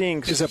mean, you're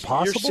seeing. Is it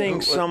possible? You're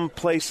seeing some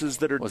places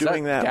that are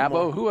doing that. Dabo?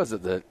 More. Who was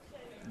it that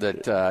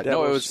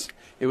no,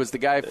 it was the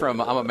guy from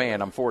I'm a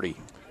Man, I'm 40.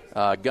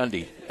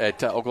 Gundy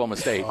at Oklahoma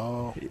State.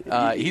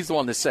 He's the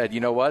one that said,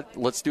 you know what?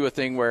 Let's do a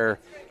thing where,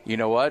 you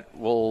know what?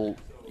 We'll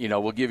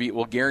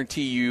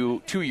guarantee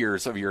you 2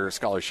 years of your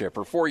scholarship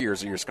or 4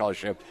 years of your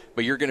scholarship,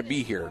 but you're going to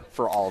be here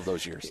for all of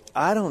those years.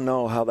 I don't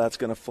know how that's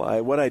going to fly.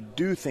 What I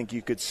do think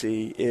you could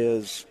see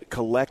is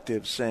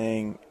collectives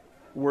saying,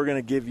 we're going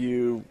to give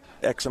you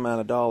X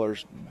amount of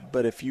dollars,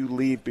 but if you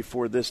leave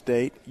before this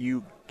date,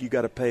 you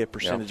got to pay a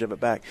percentage of it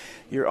back.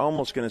 You're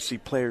almost going to see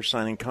players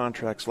signing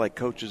contracts like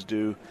coaches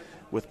do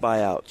with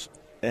buyouts,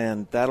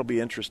 and that'll be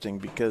interesting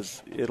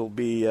because it'll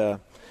be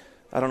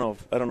I don't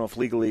know if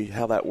legally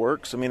how that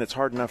works. I mean, it's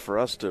hard enough for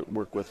us to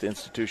work with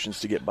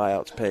institutions to get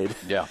buyouts paid.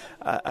 Yeah.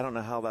 I don't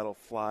know how that'll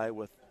fly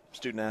with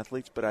student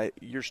athletes, but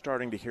you're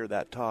starting to hear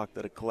that talk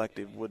that a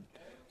collective would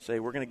say,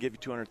 we're going to give you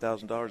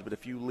 $200,000, but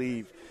if you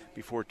leave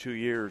before 2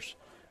 years,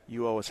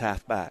 you owe us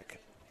half back.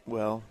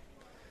 Well,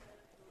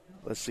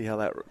 let's see how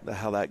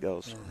that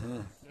goes. Mm-hmm.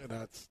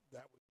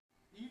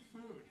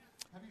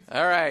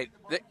 All right.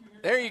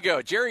 There you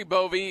go. Jerry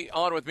Bovee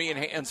on with me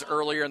and Hans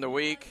earlier in the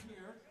week.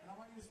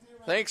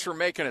 Thanks for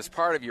making us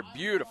part of your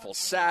beautiful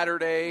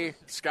Saturday.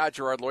 Scott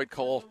Gerard, Lloyd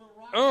Cole.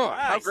 Oh,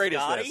 how great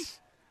Scotty. is this?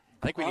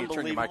 I think we need to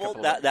turn your mic up a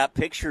little bit. That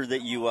picture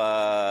that you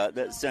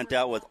that sent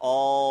out with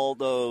all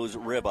those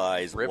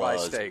ribeyes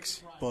was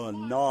steaks.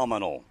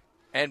 Phenomenal.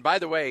 And by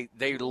the way,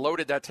 they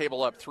loaded that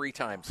table up 3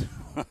 times.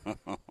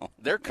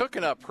 They're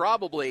cooking up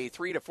probably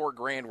 $3,000 to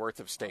 $4,000 worth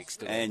of steaks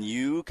today. And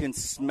you can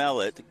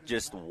smell it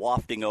just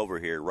wafting over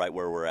here right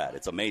where we're at.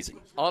 It's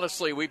amazing.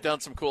 Honestly, we've done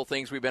some cool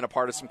things. We've been a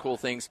part of some cool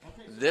things.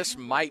 This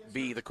might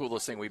be the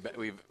coolest thing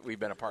we've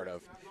been a part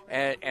of.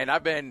 And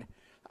I've been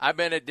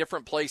at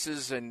different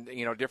places and,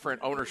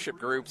 different ownership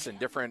groups and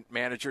different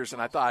managers,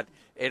 and I thought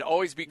it'd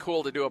always be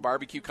cool to do a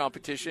barbecue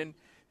competition.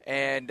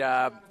 And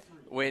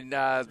when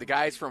the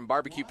guys from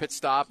Barbecue Pit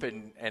Stop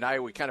and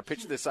we kind of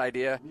pitched this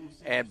idea,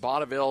 and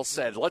Bonneville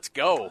said, let's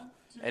go.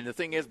 And the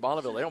thing is,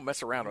 Bonneville, they don't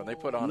mess around when they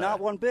put on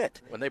one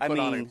bit. When they put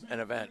on an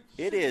event.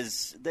 It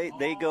is,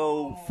 they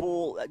go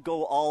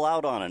all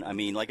out on it. I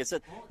mean, like I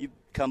said, you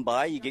come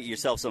by, you get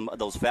yourself some of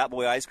those Fat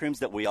Boy ice creams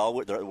that we're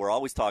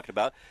always talking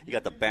about. You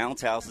got the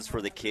bounce houses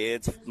for the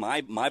kids.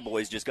 My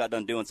boys just got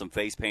done doing some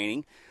face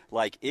painting.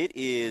 Like, it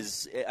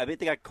is, I mean,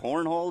 they got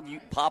cornhole,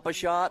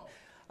 Pop-A-Shot.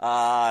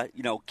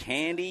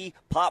 Candy,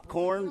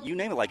 popcorn, you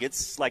name it.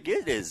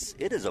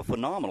 It is a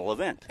phenomenal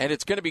event. And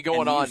it's going to be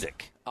going and on.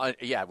 Music.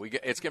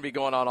 It's going to be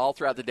going on all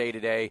throughout the day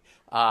today.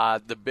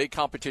 The big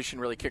competition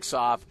really kicks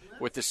off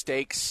with the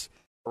steaks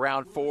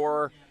around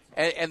 4.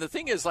 And the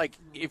thing is, like,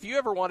 if you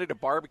ever wanted to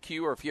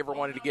barbecue or if you ever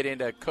wanted to get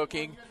into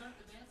cooking,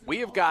 we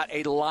have got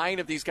a line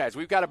of these guys.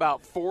 We've got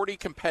about 40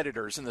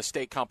 competitors in the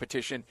steak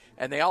competition,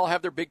 and they all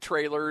have their big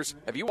trailers.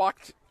 Have you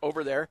walked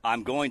over there?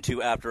 I'm going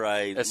to after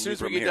As soon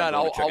as we get done,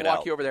 I'll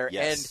walk you over there.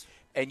 Yes.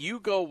 And you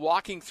go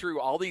walking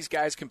through all these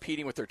guys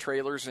competing with their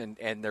trailers and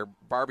their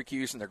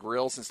barbecues and their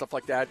grills and stuff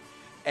like that,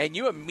 and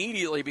you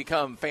immediately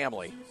become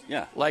family.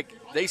 Yeah. Like,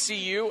 they see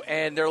you,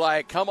 and they're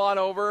like, come on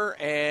over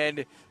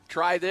and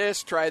try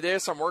this.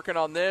 I'm working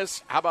on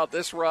this. How about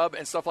this rub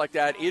and stuff like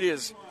that. It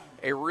is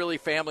a really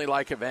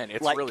family-like event.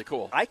 It's really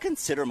cool. I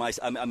consider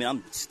myself,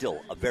 I'm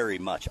still very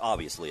much,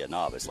 obviously, a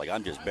novice. Like,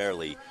 I'm just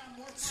barely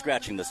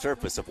scratching the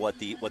surface of what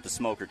the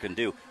smoker can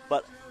do.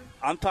 But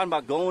I'm talking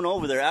about going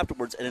over there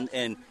afterwards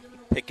and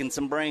picking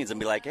some brains and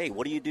be like, hey,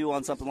 what do you do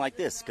on something like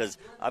this? Because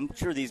I'm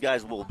sure these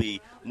guys will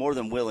be more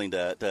than willing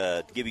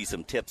to give you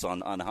some tips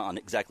on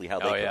exactly how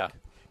they cook. Yeah.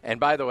 And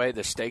by the way,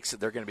 the steaks that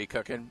they're going to be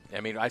cooking,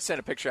 I mean, I sent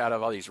a picture out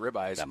of all these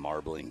ribeyes. That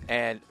marbling.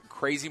 And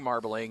crazy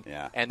marbling.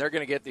 Yeah. And they're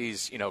going to get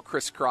these,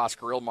 crisscross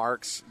grill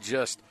marks,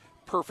 just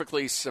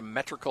perfectly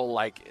symmetrical.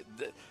 Like,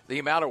 the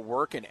amount of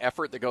work and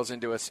effort that goes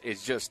into it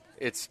is just,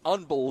 it's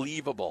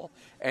unbelievable.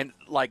 And,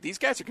 like, these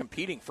guys are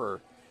competing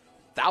for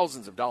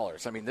thousands of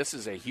dollars. I mean, this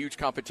is a huge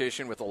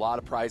competition with a lot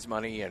of prize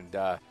money. And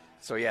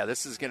so, yeah,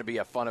 this is going to be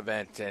a fun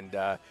event. And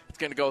it's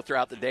going to go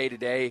throughout the day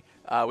today.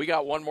 We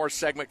got one more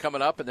segment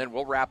coming up, and then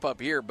we'll wrap up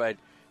here. But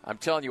I'm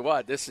telling you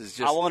what, this is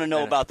just. I want to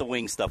know about the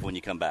wing stuff when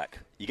you come back.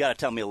 You got to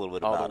tell me a little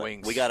bit about the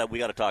wings. We got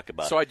to talk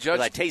about. So it.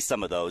 I taste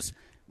some of those.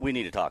 We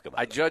need to talk about.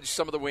 I judged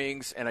some of the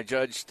wings, and I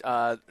judged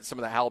some of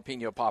the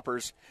jalapeno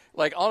poppers.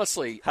 Like,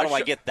 honestly, how do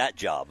I get that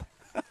job?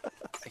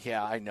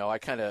 Yeah, I know. I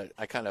kind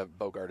of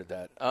bogarted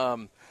that.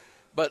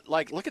 But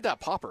like, look at that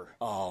popper.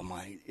 Oh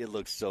my! It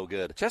looks so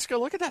good. Jessica,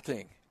 look at that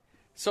thing.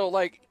 So,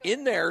 like,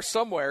 in there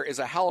somewhere is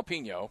a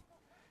jalapeno,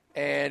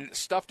 and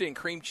stuffed in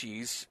cream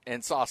cheese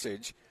and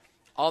sausage.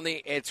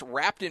 It's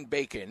wrapped in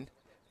bacon,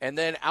 and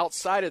then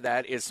outside of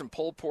that is some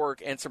pulled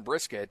pork and some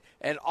brisket,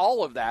 and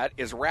all of that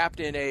is wrapped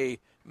in a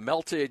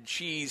melted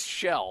cheese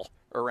shell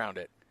around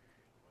it.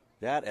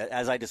 That,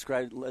 as I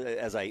described,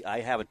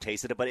 I haven't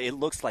tasted it, but it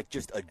looks like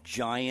just a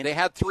giant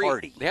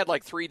party. They had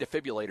like 3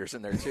 defibrillators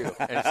in there too,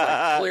 and it's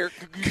like clear.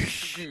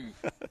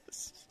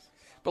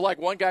 But like,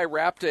 one guy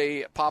wrapped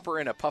a popper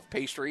in a puff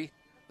pastry.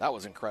 That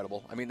was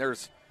incredible. I mean,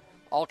 there's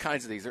all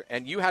kinds of these.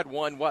 And you had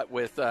one,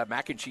 with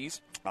mac and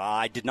cheese?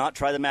 I did not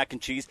try the mac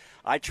and cheese.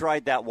 I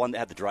tried that one that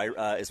had the dry,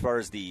 as far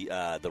as the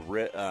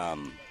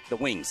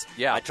wings.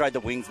 Yeah. I tried the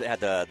wings that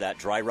had that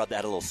dry rub that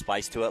had a little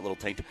spice to it, a little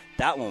taint.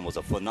 That one was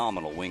a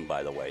phenomenal wing,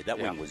 by the way. That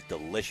wing was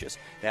delicious.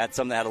 They had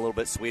some that had a little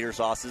bit sweeter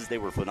sauces. They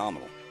were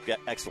phenomenal. Yeah,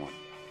 excellent.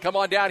 Come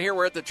on down here.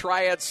 We're at the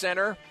Triad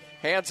Center.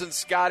 Hans and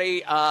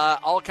Scotty,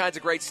 all kinds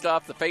of great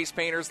stuff. The face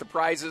painters, the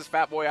prizes,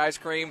 Fat Boy ice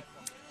cream.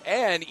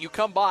 And you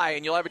come by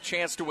and you'll have a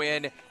chance to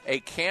win a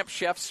Camp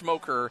Chef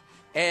smoker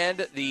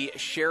and the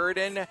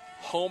Sheridan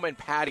Home and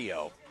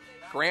Patio.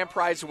 Grand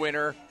prize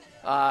winner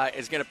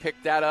is going to pick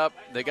that up.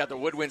 They got the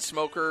Woodwind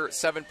smoker,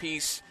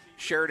 7-piece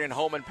Sheridan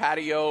Home and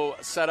Patio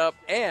setup.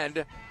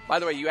 And, by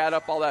the way, you add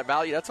up all that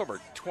value, that's over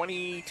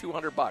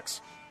 $2,200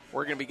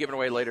 we're going to be giving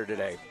away later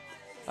today.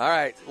 All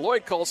right,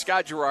 Lloyd Cole,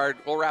 Scott Gerard.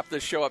 We'll wrap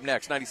this show up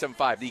next.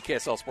 97.5, the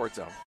KSL Sports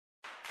Zone.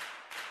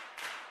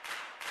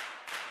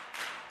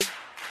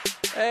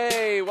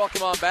 Hey,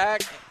 welcome on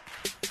back. I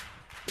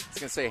was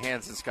going to say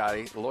Hans and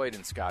Scotty, Lloyd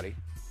and Scotty.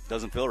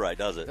 Doesn't feel right,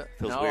 does it?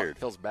 Feels weird. It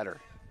feels better.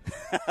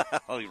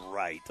 Oh,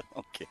 right.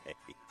 Okay.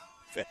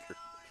 Better.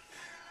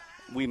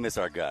 We miss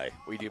our guy.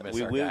 We do miss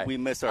our guy. We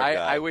miss our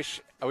guy. I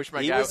wish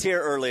my he guy was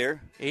here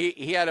earlier.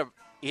 He had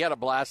a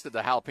blast at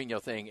the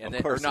jalapeno thing, and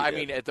Of course he did. I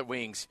mean at the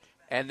wings,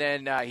 and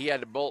then he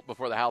had a bolt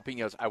before the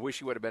jalapenos. I wish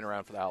he would have been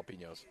around for the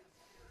jalapenos.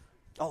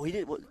 Oh, he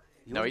did.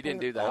 No, he didn't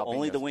do the jalapenos.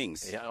 Only the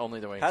wings. Yeah, only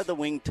the wings. How did the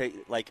wing taste?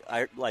 Like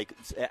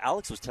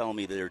Alex was telling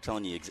me that they were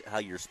telling you how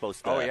you're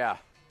supposed to. Oh yeah.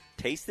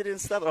 Taste it and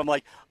stuff. And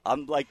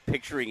I'm like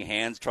picturing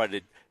hands trying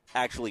to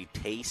actually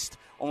taste,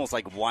 almost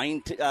like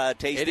wine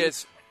tasting. It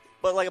is.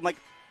 But I'm like.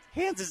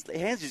 Hands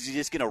is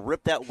just going to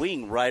rip that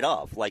wing right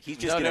off. Like, he's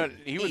just going to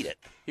eat it.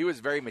 He was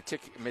very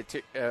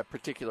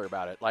particular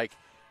about it. Like,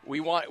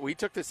 we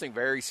took this thing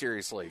very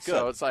seriously. Good.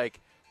 So it's like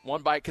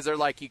one bite, because they're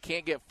like, you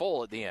can't get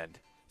full at the end.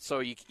 So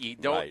you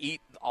don't Right. eat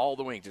all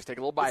the wings. Just take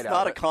a little bite It's out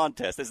not of a it.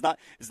 contest. It's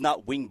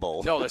not wing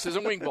bowl. No, this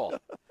isn't wing bowl.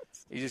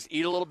 You just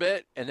eat a little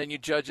bit, and then you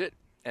judge it,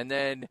 and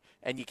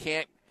you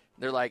can't.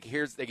 They're like,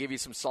 they give you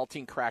some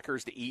saltine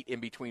crackers to eat in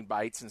between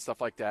bites and stuff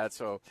like that,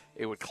 so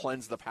it would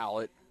cleanse the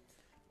palate.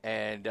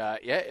 And,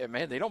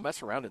 man, they don't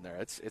mess around in there.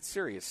 It's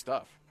serious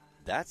stuff.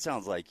 That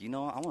sounds like, I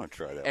want to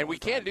try that. And we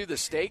can't do the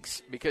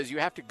steaks because you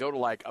have to go to,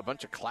 like, a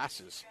bunch of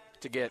classes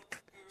to get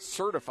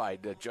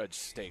certified to judge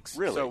steaks.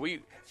 Really? So we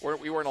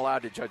weren't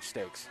allowed to judge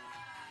steaks.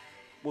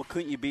 Well,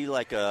 couldn't you be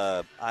like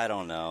an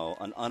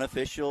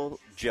unofficial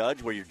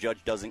judge where your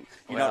judge doesn't,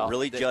 you're not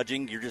really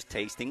judging, you're just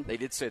tasting? They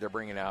did say they're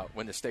bringing out,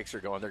 when the steaks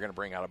are going, they're going to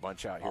bring out a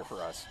bunch out here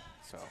for us.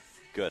 So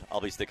Good.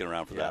 I'll be sticking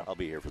around for that. I'll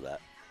be here for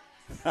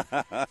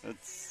that.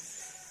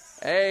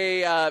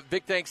 Hey,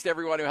 big thanks to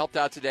everyone who helped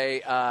out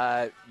today.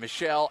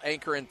 Michelle,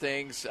 anchoring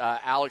things.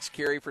 Alex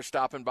Carey for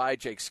stopping by.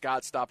 Jake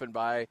Scott stopping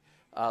by.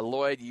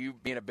 Lloyd, you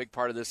being a big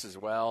part of this as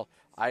well.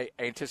 I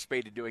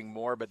anticipated doing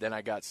more, but then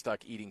I got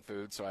stuck eating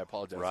food, so I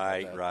apologize.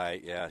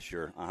 Right. Yeah,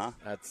 sure.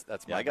 That's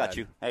yeah, I got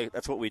you. Hey,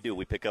 that's what we do.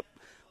 We pick up,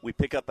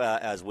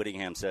 as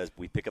Whittingham says,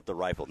 we pick up the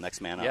rifle.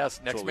 Next man up. Yes,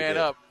 next man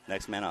up.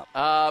 Next man up.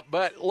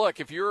 But look,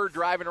 if you're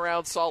driving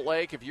around Salt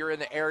Lake, if you're in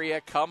the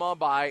area, come on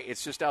by.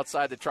 It's just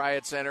outside the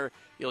Triad Center.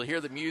 You'll hear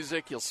the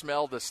music. You'll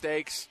smell the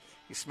steaks.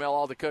 You smell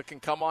all the cooking.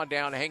 Come on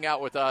down, hang out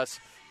with us.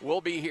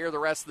 We'll be here the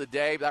rest of the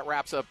day. That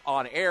wraps up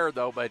on air,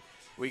 though, but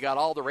we got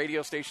all the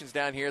radio stations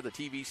down here, the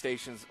TV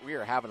stations. We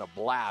are having a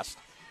blast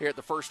here at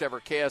the first ever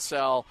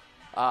KSL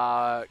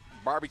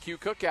barbecue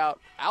cookout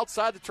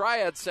outside the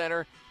Triad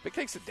Center. Big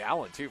thanks to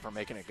Dallin, too, for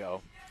making it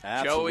go.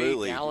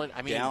 Absolutely. Joey, Dallin,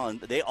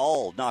 Dallin, they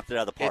all knocked it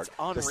out of the park. It's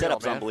unreal, the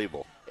setup's man.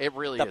 unbelievable. It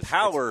really is. The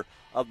power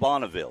of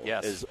Bonneville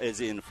Yes.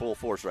 is in full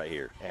force right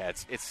here. Yeah,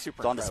 it's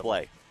super It's on incredible.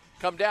 display.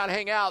 Come down,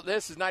 hang out.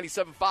 This is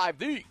 97.5,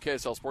 the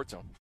KSL Sports Zone.